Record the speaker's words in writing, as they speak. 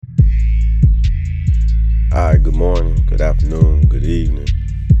right, good morning, good afternoon, good evening.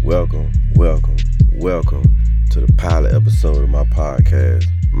 Welcome to the pilot episode of my podcast,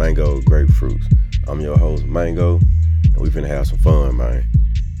 Mango Grapefruits. I'm your host, Mango, and we finna have some fun, man.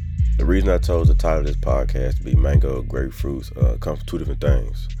 The reason I chose the title of this podcast to be Mango Grapefruits comes from two different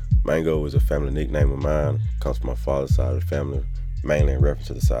things. Mango is a family nickname of mine, comes from my father's side of the family, mainly in reference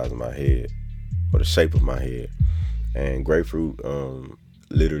to the size of my head, or the shape of my head. And grapefruit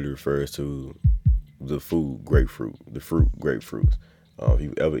literally refers to the food grapefruit, the fruit grapefruits. If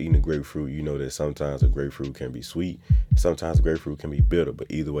you've ever eaten a grapefruit, you know that sometimes a grapefruit can be sweet, sometimes a grapefruit can be bitter, but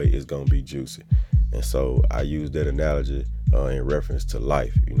either way, it's gonna be juicy. And so I use that analogy in reference to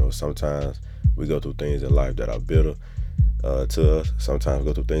life. You know, sometimes we go through things in life that are bitter to us. Sometimes we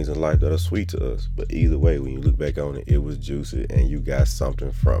go through things in life that are sweet to us. But either way, when you look back on it, it was juicy and you got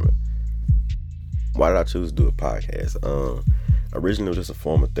something from it. Why did I choose to do a podcast? Originally, it was just a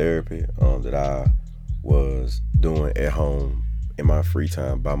form of therapy that I was doing at home in my free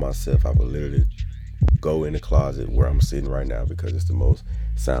time by myself. I would literally go in the closet where I'm sitting right now because it's the most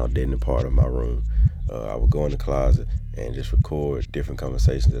sound deadening part of my room. I would go in the closet and just record different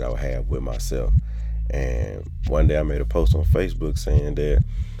conversations that I would have with myself. And one day I made a post on Facebook saying that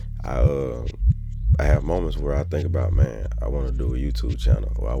I have moments where I think about, man, I want to do a YouTube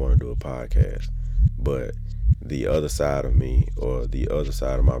channel or I want to do a podcast, but the other side of me or the other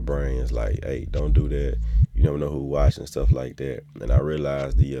side of my brain is like, hey, don't do that. You never know who watching, stuff like that. And I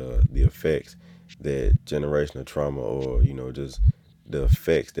realized the effects that generational trauma, or just the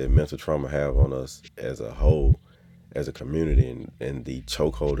effects that mental trauma have on us as a whole, as a community, and the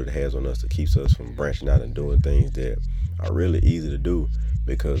chokehold it has on us that keeps us from branching out and doing things that are really easy to do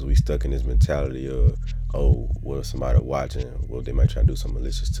because we stuck in this mentality of, oh, well, if somebody watching, well, they might try to do something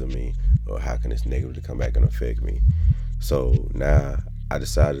malicious to me, or how can this negatively come back and affect me? So now I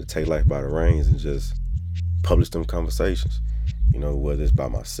decided to take life by the reins and just publish them conversations. Whether it's by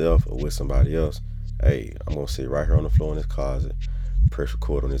myself or with somebody else. Hey, I'm gonna sit right here on the floor in this closet, press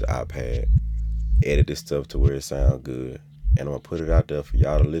record on this iPad, edit this stuff to where it sounds good, and I'm gonna put it out there for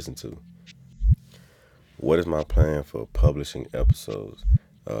y'all to listen to. What is my plan for publishing episodes?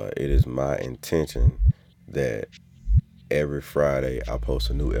 It is my intention that every Friday I post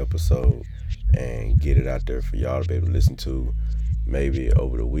a new episode and get it out there for y'all to be able to listen to, maybe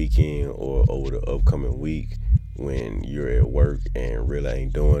over the weekend or over the upcoming week when you're at work and really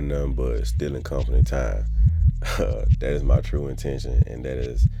ain't doing nothing but still in company time. That is my true intention, and that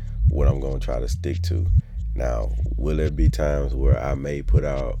is what I'm going to try to stick to. Now, will there be times where I may put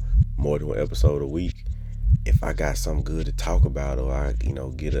out more than one episode a week? If I got something good to talk about, or I,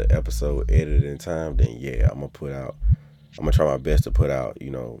 get an episode edited in time, then yeah, I'm gonna try my best to put out,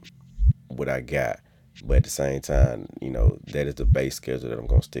 what I got. But at the same time, that is the base schedule that I'm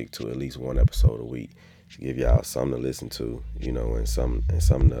gonna stick to, at least one episode a week, to give y'all something to listen to, and something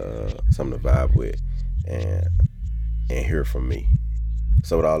to vibe with and hear from me.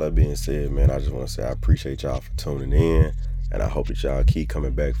 So with all that being said, man, I just want to say I appreciate y'all for tuning in, and I hope that y'all keep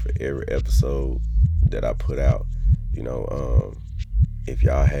coming back for every episode that I put out. If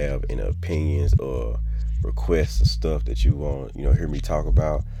y'all have any opinions or requests or stuff that you want, hear me talk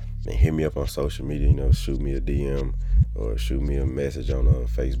about, then hit me up on social media, shoot me a DM or shoot me a message on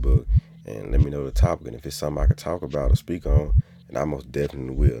Facebook and let me know the topic. And if it's something I can talk about or speak on, and I most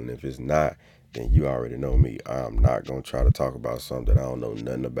definitely will. And if it's not, then you already know me. I'm not going to try to talk about something that I don't know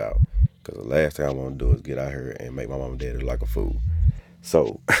nothing about, because the last thing I want to do is get out here and make my mom and daddy look like a fool.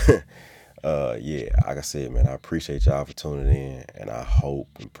 So, yeah, like I said, man, I appreciate y'all for tuning in, and I hope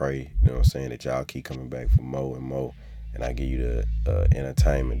and pray, that y'all keep coming back for more and more, and I give you the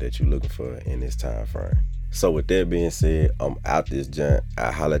entertainment that you're looking for in this time frame. So with that being said, I'm out this junk.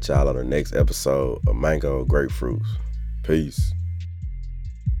 I'll holler at y'all on the next episode of Mango Grapefruits. Peace.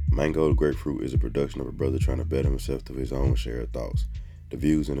 Mango Grapefruit is a production of a brother trying to better himself through his own shared thoughts. The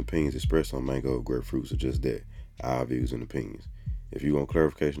views and opinions expressed on Mango Grapefruits are just that, our views and opinions. If you want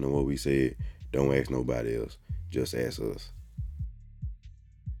clarification on what we said, don't ask nobody else. Just ask us.